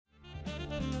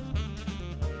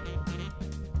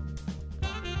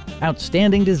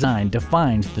Outstanding design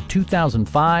defines the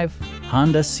 2005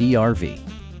 Honda CR-V.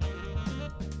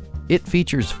 It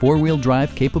features four-wheel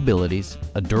drive capabilities,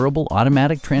 a durable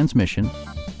automatic transmission,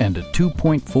 and a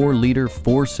 2.4-liter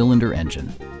four-cylinder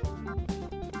engine.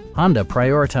 Honda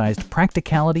prioritized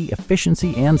practicality,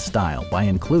 efficiency, and style by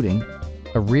including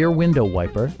a rear window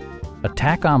wiper, a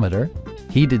tachometer,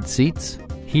 heated seats,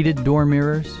 heated door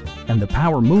mirrors, and the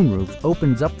power moonroof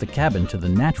opens up the cabin to the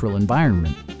natural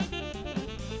environment.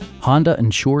 Honda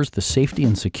ensures the safety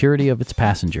and security of its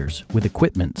passengers with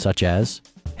equipment such as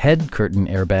head curtain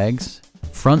airbags,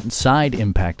 front and side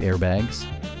impact airbags,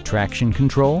 traction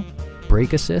control,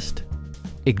 brake assist,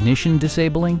 ignition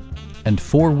disabling, and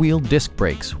four-wheel disc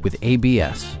brakes with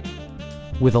ABS.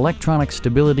 With electronic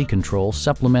stability control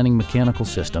supplementing mechanical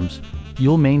systems,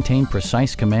 you'll maintain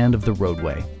precise command of the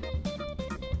roadway.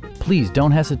 Please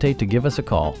don't hesitate to give us a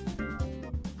call.